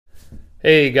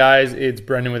Hey guys, it's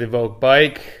Brendan with Evoke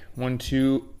Bike.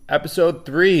 Episode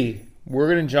 3.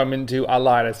 We're going to jump into,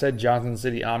 I said Johnson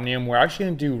City Omnium. We're actually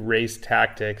going to do race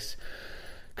tactics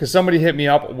because somebody hit me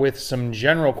up with some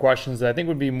general questions that I think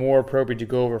would be more appropriate to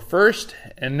go over first,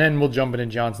 and then we'll jump into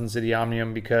Johnson City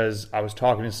Omnium because I was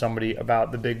talking to somebody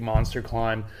about the big monster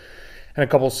climb and a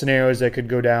couple scenarios that could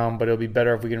go down, but it'll be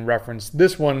better if we can reference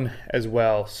this one as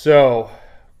well. So,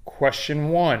 question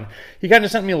 1. He kind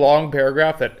of sent me a long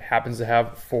paragraph that happens to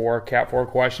have 4 Cat 4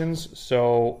 questions,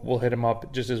 so we'll hit him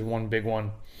up just as one big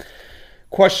one.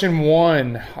 Question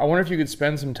 1. I wonder if you could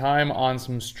spend some time on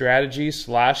some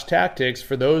strategy/tactics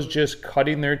for those just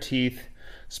cutting their teeth.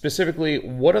 Specifically,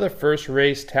 what are the first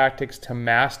race tactics to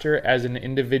master as an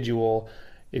individual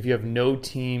if you have no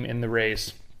team in the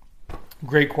race?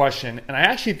 Great question. And I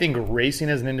actually think racing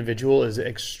as an individual is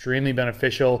extremely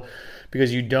beneficial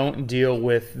because you don't deal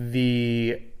with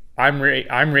the I'm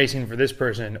racing for this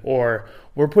person, or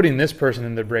we're putting this person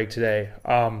in the break today.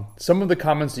 Some of the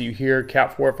comments that you hear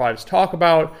Cat 4 or 5s talk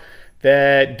about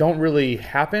that don't really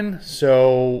happen,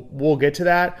 so we'll get to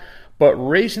that. But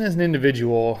racing as an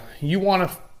individual, you want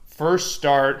to first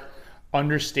start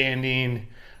understanding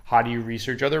how do you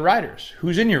research other riders?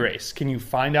 Who's in your race? Can you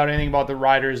find out anything about the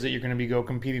riders that you're going to be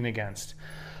competing against?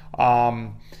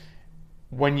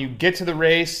 When you get to the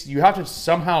race, you have to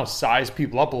somehow size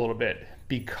people up a little bit.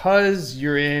 Because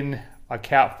you're in a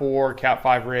Cat 4, Cat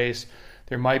 5 race,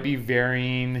 there might be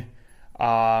varying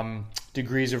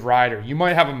degrees of rider. You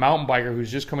might have a mountain biker who's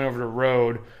just coming over the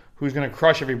road who's going to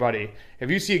crush everybody.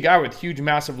 If you see a guy with huge,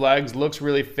 massive legs, looks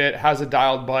really fit, has a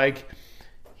dialed bike,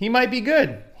 he might be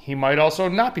good. He might also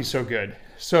not be so good.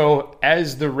 So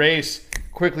as the race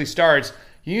quickly starts,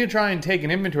 you need to try and take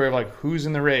an inventory of who's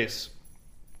in the race.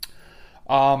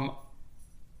 Lower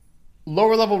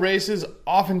level races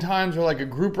oftentimes are like a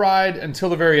group ride until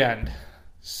the very end.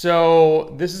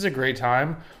 So this is a great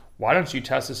time. Why don't you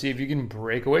test to see if you can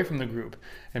break away from the group?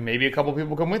 And maybe a couple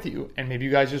people come with you. And maybe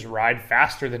you guys just ride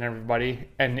faster than everybody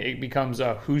and it becomes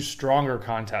a who's stronger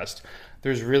contest.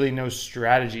 There's really no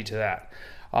strategy to that.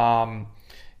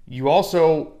 You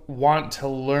also want to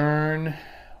learn.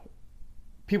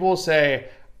 People will say,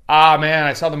 man,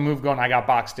 I saw the move going, I got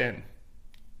boxed in.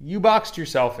 You boxed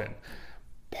yourself in.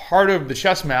 Part of the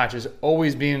chess match is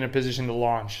always being in a position to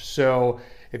launch. So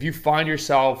if you find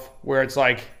yourself where it's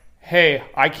like, hey,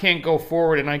 I can't go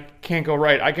forward and I can't go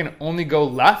right, I can only go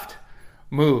left,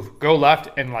 go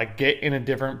left and get in a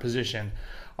different position.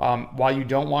 While you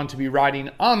don't want to be riding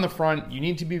on the front, you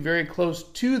need to be very close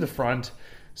to the front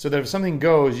so that if something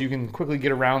goes, you can quickly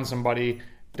get around somebody.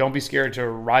 Don't be scared to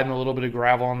ride in a little bit of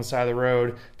gravel on the side of the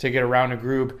road to get around a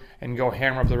group and go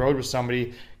hammer up the road with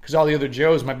somebody, because all the other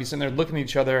Joes might be sitting there looking at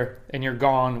each other and you're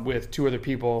gone with 2 other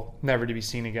people, never to be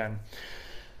seen again.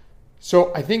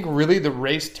 So I think really the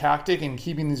race tactic in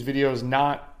keeping these videos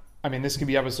this could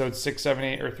be episodes 6, 7,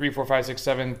 8, or 3, 4, 5, 6,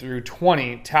 7 through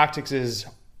 20. Tactics is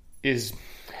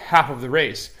half of the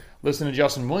race. Listen to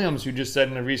Justin Williams, who just said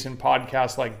in a recent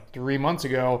podcast 3 months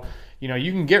ago,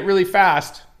 you can get really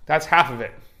fast. That's half of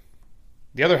it.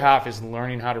 The other half is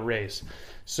learning how to race.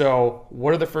 So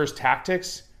what are the first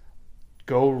tactics?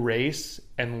 Go race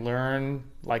and learn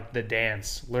the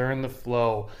dance. Learn the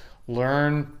flow.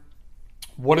 Learn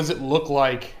what does it look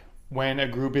like when a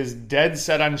group is dead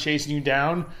set on chasing you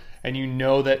down and you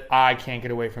know that I can't get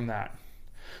away from that.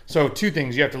 So 2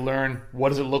 things. You have to learn what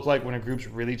does it look like when a group's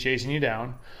really chasing you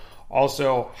down.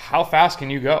 Also, how fast can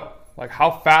you go?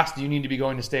 How fast do you need to be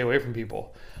going to stay away from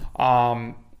people?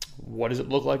 What does it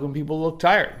look like when people look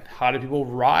tired? How do people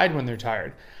ride when they're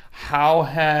tired?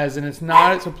 It's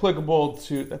not as applicable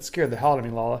to, that scared the hell out of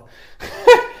me, Lala.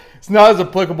 It's not as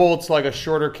applicable to a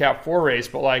shorter Cat 4 race,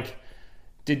 but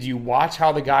did you watch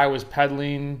how the guy was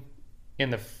pedaling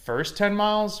in the first 10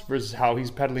 miles versus how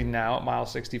he's pedaling now at mile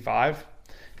 65?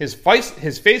 His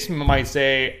face might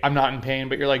say, I'm not in pain,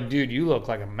 but you're like, dude, you look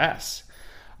like a mess.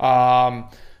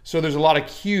 So there's a lot of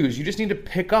cues. You just need to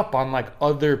pick up on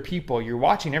other people. You're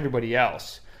watching everybody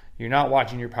else. You're not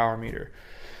watching your power meter.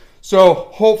 So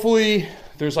hopefully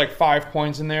there's 5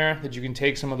 points in there that you can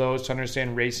take some of those to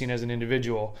understand racing as an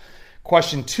individual.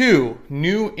 Question 2,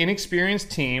 new inexperienced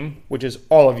team, which is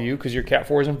all of you because you're Cat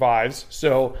 4s and 5s.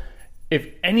 So if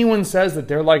anyone says that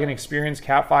they're an experienced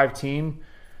Cat 5 team,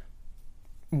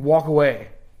 walk away.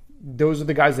 Those are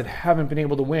the guys that haven't been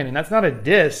able to win. And that's not a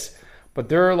diss, but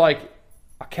they're a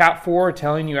Cat 4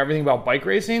 telling you everything about bike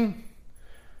racing.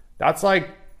 That's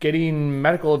getting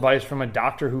medical advice from a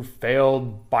doctor who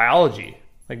failed biology.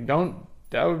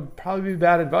 That would probably be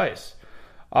bad advice.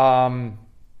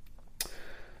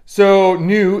 So,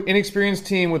 new, inexperienced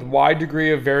team with wide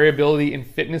degree of variability in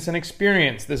fitness and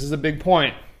experience. This is a big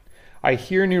point. I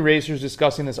hear new racers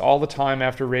discussing this all the time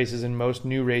after races, and most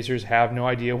new racers have no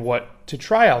idea what to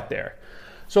try out there.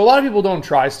 So a lot of people don't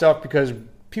try stuff because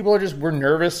we're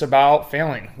nervous about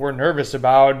failing. We're nervous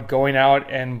about going out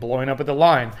and blowing up at the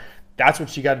line. That's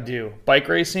what you got to do. Bike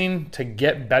racing, to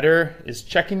get better, is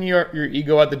checking your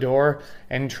ego at the door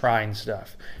and trying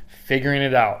stuff, figuring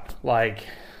it out.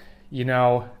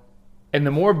 And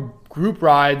the more group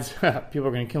rides, people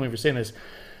are going to kill me for saying this,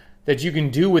 that you can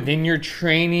do within your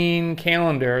training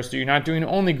calendar, so you're not doing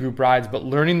only group rides, but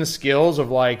learning the skills of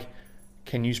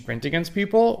can you sprint against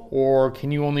people, or can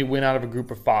you only win out of a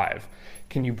group of 5?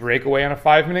 Can you break away on a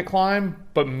 5-minute climb,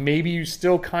 but maybe you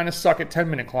still kind of suck at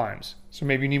 10-minute climbs? So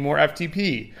maybe you need more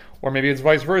FTP, or maybe it's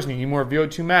vice versa, you need more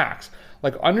VO2 max.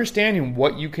 Understanding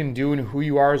what you can do and who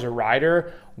you are as a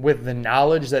rider, with the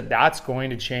knowledge that that's going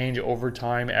to change over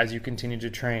time as you continue to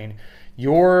train.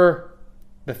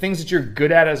 The things that you're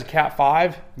good at as a Cat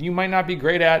 5, you might not be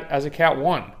great at as a Cat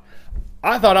 1.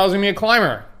 I thought I was going to be a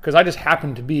climber because I just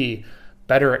happened to be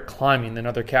better at climbing than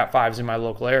other Cat 5s in my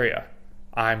local area.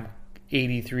 I'm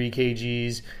 83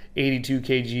 kgs, 82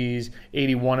 kgs,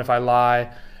 81 if I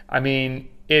lie. I mean,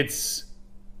 it's,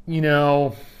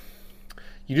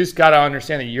 you just got to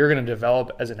understand that you're going to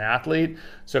develop as an athlete.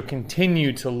 So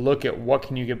continue to look at what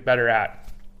can you get better at.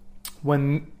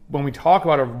 When we talk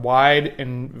about a wide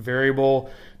and variable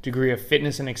degree of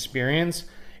fitness and experience,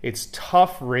 it's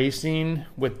tough racing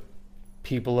with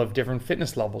people of different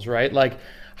fitness levels, right?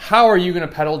 How are you going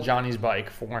to pedal Johnny's bike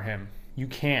for him? You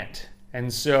can't.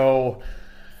 And so,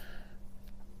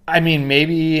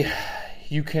 maybe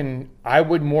you can, I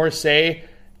would more say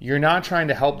you're not trying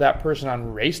to help that person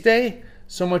on race day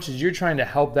so much as you're trying to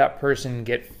help that person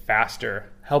get faster,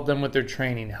 help them with their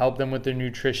training, help them with their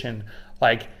nutrition,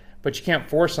 but you can't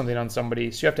force something on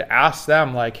somebody. So you have to ask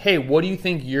them, hey, what do you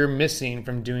think you're missing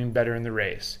from doing better in the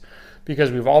race? Because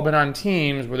we've all been on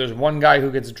teams where there's one guy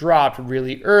who gets dropped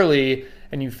really early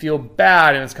and you feel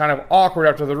bad and it's kind of awkward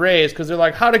after the race because they're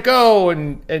like, how'd it go?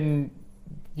 And what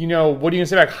are you going to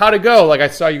say back? How'd it go? I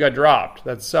saw you got dropped.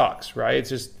 That sucks, right? It's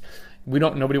just,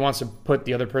 nobody wants to put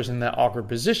the other person in that awkward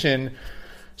position.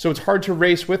 So it's hard to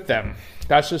race with them.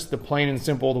 That's just the plain and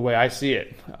simple the way I see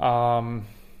it.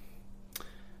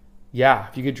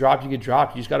 If you get dropped, you get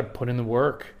dropped. You just got to put in the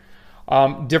work.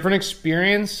 Different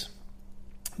experience,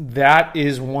 that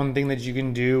is one thing that you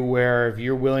can do where if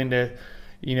you're willing to,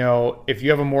 if you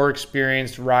have a more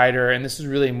experienced rider, and this is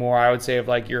really more, I would say, of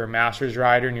you're a master's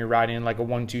rider and you're riding in a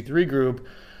 1, 2, 3 group.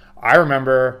 I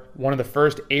remember one of the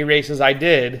first A races I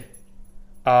did,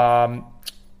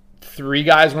 3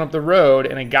 guys went up the road,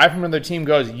 and a guy from another team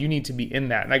goes, you need to be in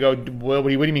that. And I go, what do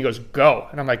you mean? He goes, go.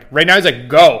 And I'm like, right now? He's like,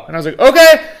 go. And I was like,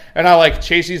 okay. And I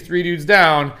chase these 3 dudes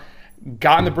down,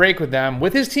 got in the break with them,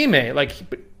 with his teammate.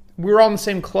 We were all in the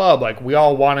same club. We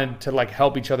all wanted to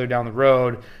help each other down the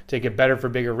road to get better for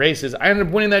bigger races. I ended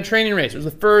up winning that training race. It was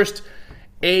the first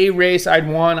A race I'd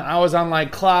won. I was on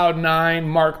cloud 9.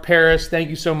 Mark Paris, thank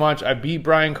you so much. I beat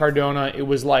Brian Cardona. It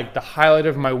was the highlight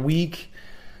of my week.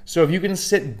 So if you can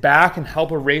sit back and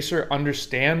help a racer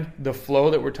understand the flow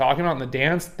that we're talking about in the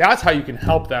dance, that's how you can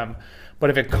help them. But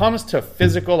if it comes to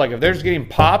physical, if they're just getting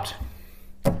popped,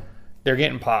 they're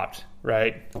getting popped,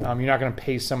 right? You're not going to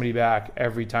pay somebody back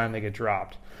every time they get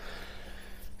dropped.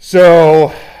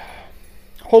 So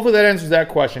hopefully that answers that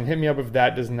question. Hit me up if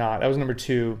that does not. That was number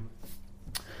 2.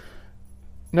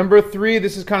 Number 3,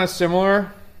 this is kind of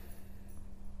similar.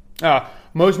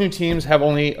 Most new teams have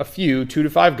only a few, 2 to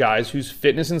 5 guys whose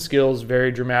fitness and skills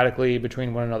vary dramatically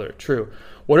between one another. True.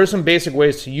 What are some basic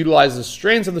ways to utilize the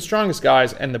strengths of the strongest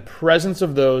guys and the presence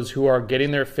of those who are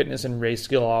getting their fitness and race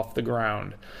skill off the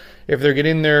ground? If they're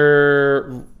getting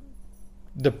the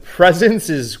presence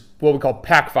is what we call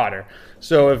pack fodder.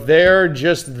 So if they're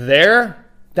just there,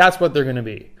 that's what they're going to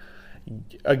be.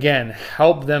 Again,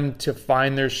 help them to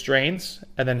find their strengths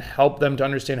and then help them to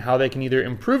understand how they can either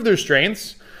improve their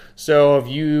strengths. So if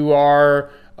you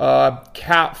are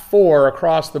Cat 4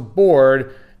 across the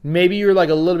board, maybe you're a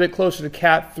little bit closer to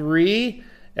Cat 3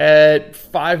 at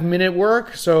 5-minute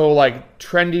work. So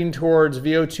trending towards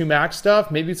VO2 max stuff.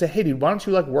 Maybe you say, hey dude, why don't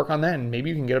you work on that? And maybe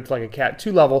you can get up to a Cat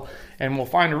 2 level, and we'll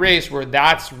find a race where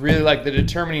that's really the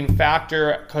determining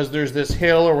factor because there's this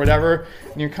hill or whatever.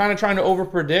 And you're kind of trying to over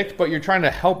predict, but you're trying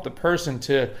to help the person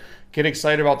to get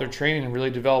excited about their training and really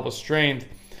develop a strength.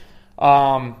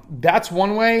 That's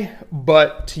one way,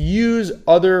 but to use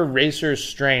other racers'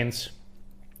 strengths,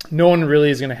 no one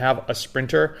really is going to have a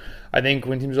sprinter. I think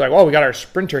when teams are we got our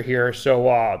sprinter here,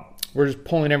 so we're just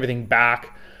pulling everything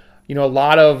back. A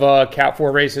lot of Cat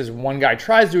 4 races, one guy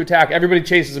tries to attack, everybody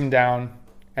chases him down,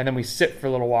 and then we sit for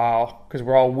a little while because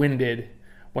we're all winded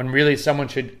when really someone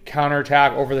should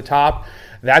counterattack over the top.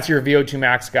 That's your VO2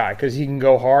 max guy because he can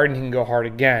go hard and he can go hard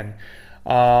again.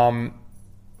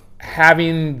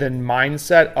 Having the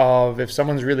mindset of if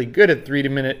someone's really good at 8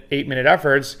 minute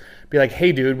efforts, be like,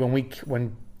 hey dude,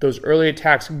 when those early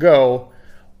attacks go,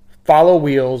 follow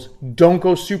wheels, don't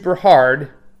go super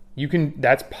hard.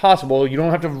 That's possible. You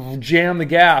don't have to jam the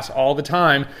gas all the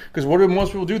time because what do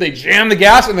most people do? They jam the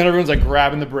gas and then everyone's like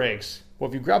grabbing the brakes. Well,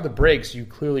 if you grab the brakes, you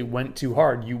clearly went too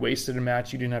hard. You wasted a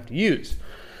match you didn't have to use.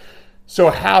 So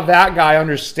have that guy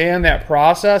understand that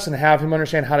process and have him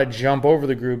understand how to jump over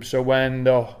the group. So when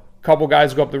the couple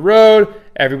guys go up the road,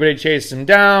 everybody chases him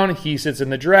down, he sits in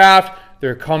the draft,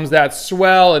 there comes that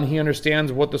swell and he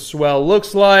understands what the swell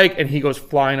looks like and he goes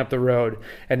flying up the road.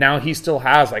 And now he still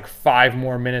has like 5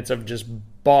 more minutes of just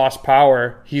boss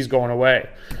power. He's going away.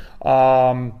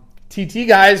 TT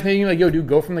guys, maybe like, yo, dude,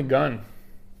 go from the gun.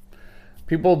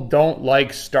 People don't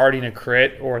like starting a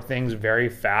crit or things very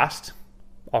fast.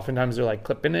 Oftentimes they're like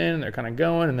clipping in, they're kind of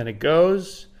going, and then it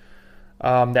goes.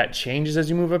 That changes as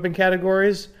you move up in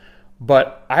categories.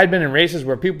 But I had been in races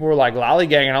where people were like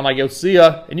lollygagging, and I'm like, yo, see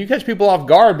ya. And you catch people off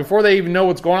guard before they even know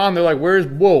what's going on. They're like,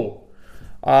 whoa.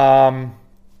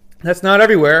 That's not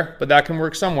everywhere, but that can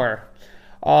work somewhere.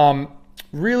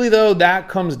 Really, though, that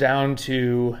comes down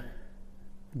to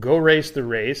go race the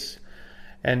race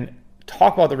and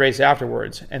talk about the race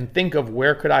afterwards and think of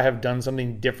where could I have done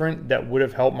something different that would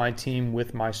have helped my team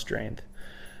with my strength.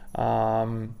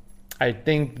 I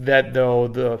think that, though,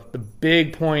 the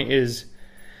big point is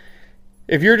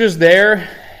if you're just there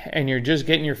and you're just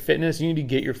getting your fitness, you need to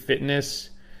get your fitness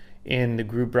in the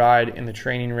group ride, in the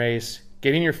training race.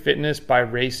 Getting your fitness by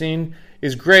racing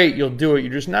is great. You'll do it.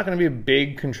 You're just not going to be a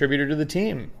big contributor to the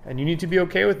team, and you need to be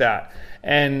okay with that.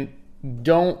 And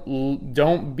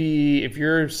don't be, if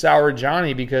you're sour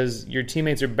Johnny because your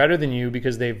teammates are better than you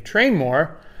because they've trained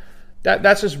more,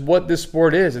 that's just what this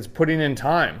sport is. It's putting in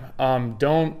time.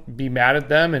 Don't be mad at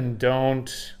them and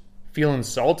don't feel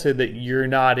insulted that you're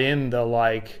not in the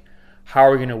like, how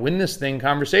are we going to win this thing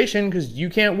conversation because you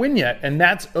can't win yet. And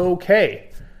that's okay.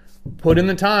 Put in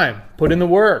the time. Put in the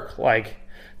work. Like,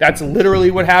 that's literally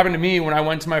what happened to me when I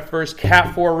went to my first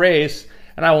Cat 4 race,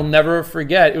 and I will never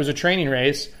forget. It was a training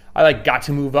race. I like got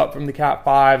to move up from the Cat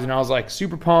 5s, and I was like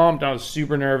super pumped. And I was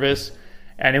super nervous.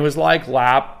 And it was like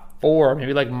lap 4,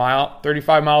 maybe like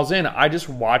 35 miles in. I just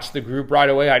watched the group ride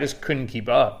away. I just couldn't keep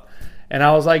up. And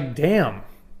I was like, damn,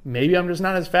 maybe I'm just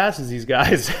not as fast as these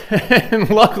guys. And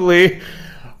luckily,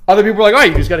 other people were like, oh,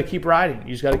 you just got to keep riding.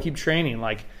 You just got to keep training.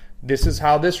 Like, this is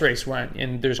how this race went.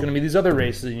 And there's going to be these other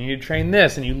races. And you need to train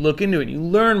this. And you look into it. And you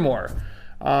learn more.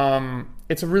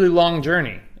 It's a really long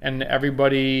journey. And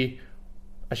everybody,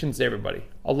 I shouldn't say everybody,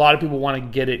 a lot of people want to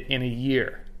get it in a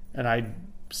year. And I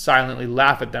silently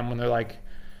laugh at them when they're like,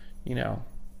 I'm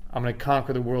going to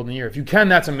conquer the world in a year. If you can,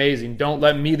 that's amazing. Don't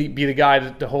let me be the guy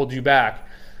to hold you back.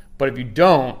 But if you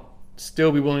don't,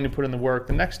 still be willing to put in the work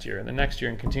the next year and the next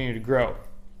year and continue to grow.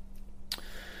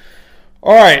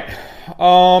 All right.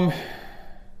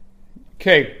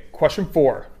 Okay, question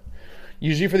 4.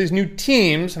 Usually for these new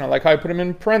teams, and I like how I put them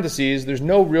in parentheses, there's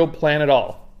no real plan at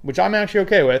all, which I'm actually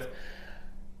okay with.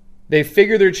 They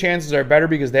figure their chances are better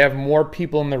because they have more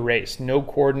people in the race, no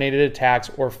coordinated attacks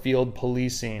or field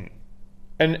policing.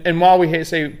 And while we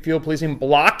say field policing,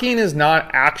 blocking is not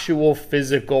actual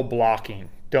physical blocking.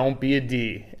 Don't be a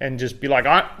D and just be like,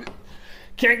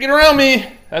 can't get around me.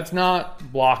 That's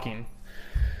not blocking.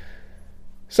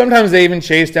 Sometimes they even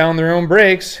chase down their own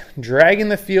brakes, dragging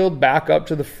the field back up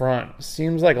to the front.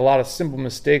 Seems like a lot of simple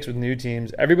mistakes with new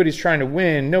teams. Everybody's trying to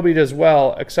win. Nobody does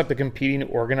well except the competing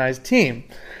organized team.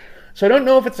 So I don't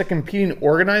know if it's a competing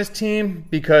organized team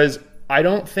because I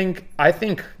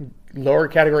think lower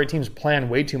category teams plan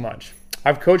way too much.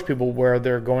 I've coached people where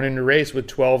they're going into a race with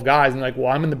 12 guys and like, well,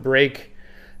 I'm in the break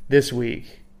this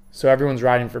week, so everyone's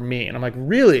riding for me. And I'm like,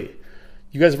 really?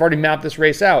 You guys have already mapped this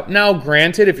race out. Now,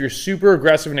 granted, if you're super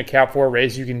aggressive in a Cat 4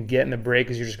 race, you can get in the break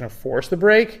because you're just going to force the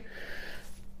break.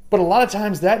 But a lot of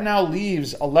times that now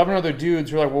leaves 11 other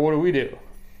dudes who are like, well, what do we do?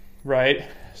 Right?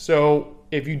 So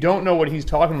if you don't know what he's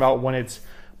talking about when it's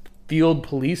field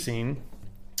policing,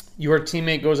 your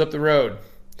teammate goes up the road.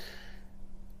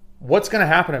 What's going to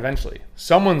happen eventually?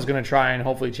 Someone's going to try and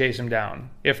hopefully chase him down.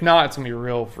 If not, it's going to be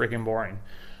real freaking boring.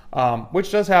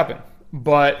 Which does happen.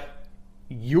 But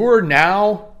you're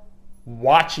now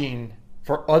watching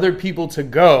for other people to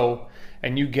go,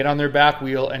 and you get on their back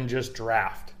wheel and just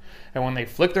draft. And when they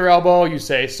flick their elbow, you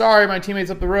say, sorry, my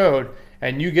teammate's up the road,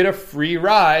 and you get a free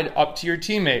ride up to your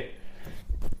teammate.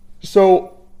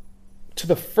 So to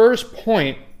the first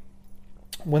point,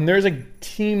 when there's a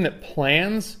team that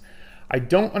plans, I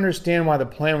don't understand why the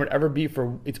plan would ever be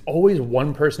it's always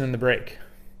one person in the break.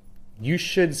 You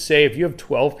should say, if you have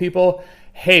 12 people,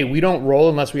 hey, we don't roll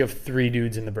unless we have 3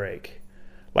 dudes in the break.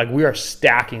 Like, we are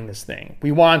stacking this thing.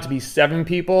 We want it to be 7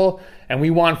 people, and we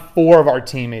want 4 of our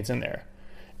teammates in there.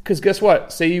 Because guess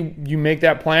what? Say you make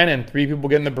that plan and 3 people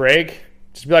get in the break,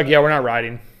 just be like, yeah, we're not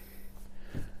riding.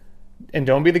 And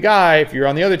don't be the guy, if you're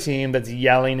on the other team, that's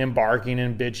yelling and barking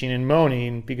and bitching and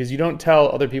moaning because you don't tell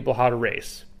other people how to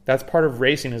race. That's part of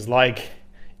racing, is like,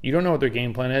 you don't know what their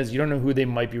game plan is. You don't know who they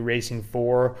might be racing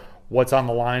for, what's on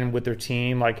the line with their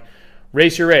team. Like,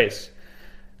 race your race.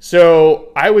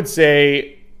 So I would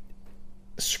say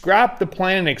scrap the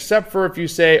plan, except for if you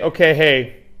say, okay,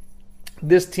 hey,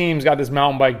 this team's got this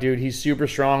mountain bike dude. He's super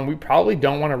strong. We probably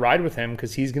don't want to ride with him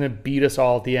because he's going to beat us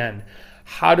all at the end.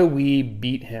 How do we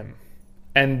beat him?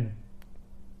 And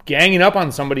ganging up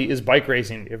on somebody is bike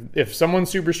racing. If someone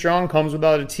super strong comes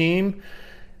without a team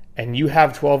and you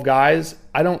have 12 guys,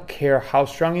 I don't care how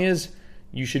strong he is,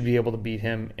 you should be able to beat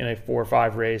him in a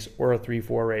 4-5 race or a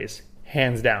 3-4 race,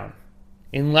 hands down.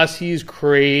 Unless he's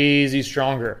crazy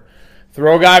stronger.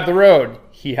 Throw a guy up the road.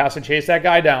 He has to chase that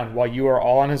guy down while you are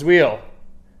all on his wheel.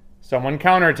 Someone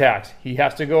counterattacks. He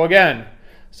has to go again.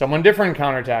 Someone different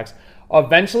counterattacks.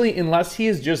 Eventually, unless he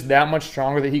is just that much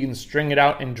stronger that he can string it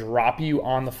out and drop you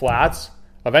on the flats,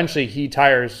 eventually he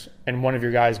tires and one of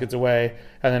your guys gets away,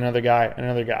 and then another guy and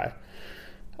another guy.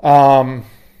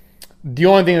 The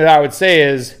only thing that I would say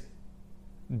is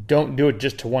don't do it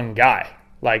just to one guy.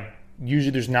 Like,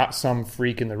 usually there's not some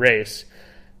freak in the race.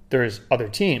 There's other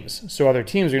teams. So other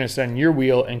teams are going to send your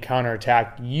wheel and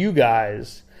counterattack you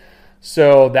guys.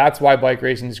 So that's why bike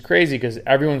racing is crazy, because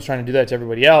everyone's trying to do that to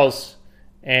everybody else.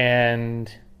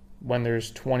 And when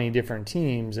there's 20 different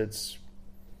teams, there's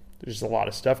a lot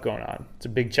of stuff going on. It's a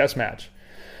big chess match.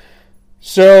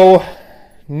 So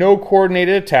no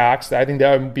coordinated attacks. I think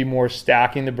that would be more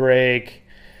stacking the break,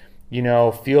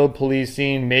 field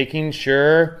policing, making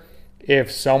sure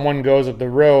if someone goes up the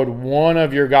road, one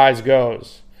of your guys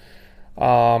goes.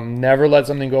 Never let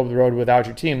something go up the road without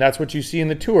your team. That's what you see in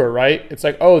the tour, right? It's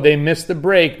like, oh, they missed the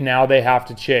break, now they have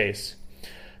to chase.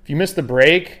 If you miss the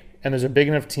break and there's a big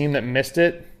enough team that missed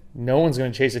it, no one's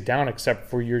going to chase it down except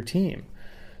for your team.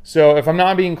 So if I'm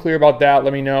not being clear about that,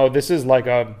 let me know. This is like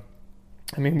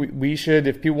we should,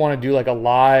 if people want to do like a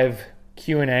live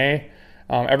Q&A,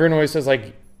 everyone always says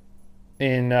like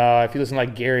if you listen to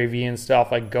like Gary Vee and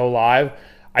stuff, like go live.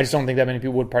 I just don't think that many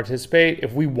people would participate.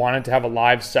 If we wanted to have a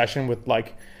live session with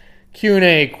like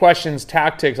Q&A, questions,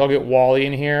 tactics, I'll get Wally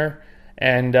in here.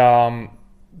 And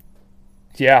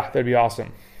that'd be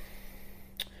awesome.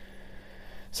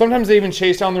 Sometimes they even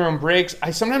chase down their own breaks.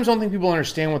 I sometimes don't think people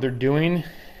understand what they're doing.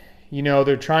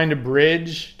 They're trying to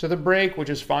bridge to the break, which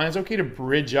is fine. It's okay to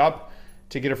bridge up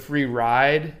to get a free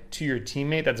ride to your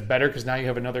teammate. That's better because now you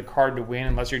have another card to win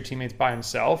unless your teammate's by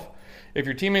himself. If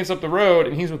your teammate's up the road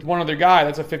and he's with one other guy,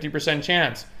 that's a 50%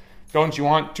 chance. Don't you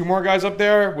want 2 more guys up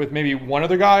there with maybe one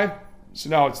other guy? So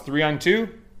now it's 3-on-2.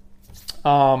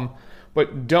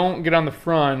 But don't get on the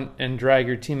front and drag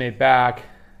your teammate back.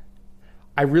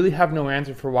 I really have no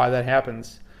answer for why that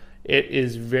happens. It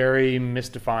is very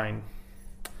mystifying.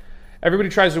 Everybody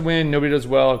tries to win. Nobody does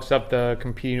well except the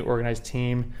competing organized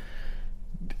team.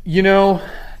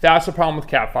 That's the problem with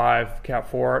Cat 5, Cat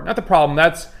 4. Not the problem.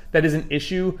 That is an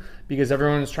issue because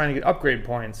everyone is trying to get upgrade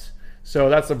points. So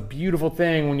that's a beautiful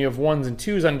thing when you have 1s and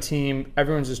 2s on a team.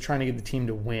 Everyone's just trying to get the team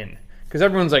to win because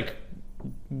everyone's like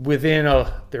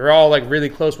they're all like really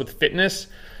close with fitness.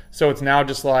 So it's now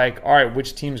just like, all right,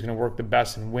 which team's going to work the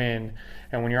best and win?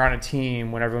 And when you're on a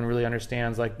team, when everyone really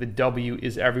understands like the W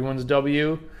is everyone's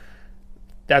W,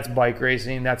 that's bike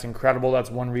racing. That's incredible.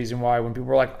 That's one reason why when people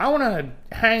are like, I want to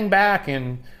hang back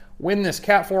and win this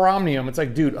Cat 4 Omnium, it's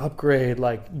like, dude, upgrade,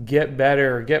 like get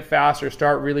better, get faster,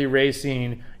 start really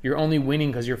racing. You're only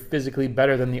winning because you're physically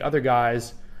better than the other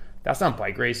guys. That's not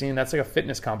bike racing. That's like a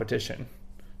fitness competition.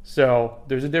 So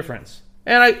there's a difference.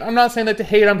 And I'm not saying that to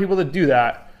hate on people that do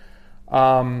that.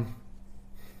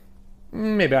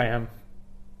 Maybe I am.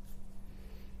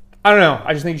 I don't know.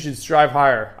 I just think you should strive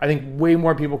higher. I think way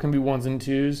more people can be 1s and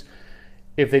 2s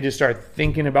if they just start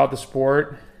thinking about the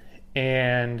sport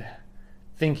and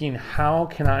thinking, how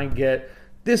can I get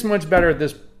this much better at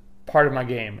this part of my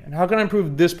game? And how can I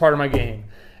improve this part of my game?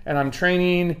 And I'm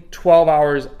training 12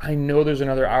 hours. I know there's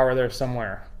another hour there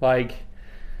somewhere. Like,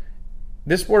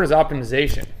 this sport is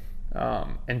optimization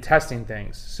and testing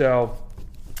things. So,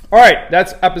 all right,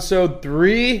 that's episode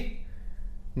 3.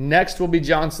 Next will be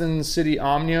Johnson City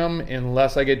Omnium,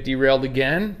 unless I get derailed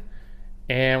again.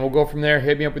 And we'll go from there.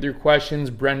 Hit me up with your questions.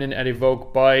 Brendan at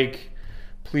Evoke Bike.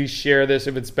 Please share this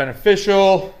if it's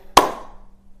beneficial.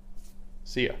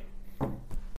 See ya.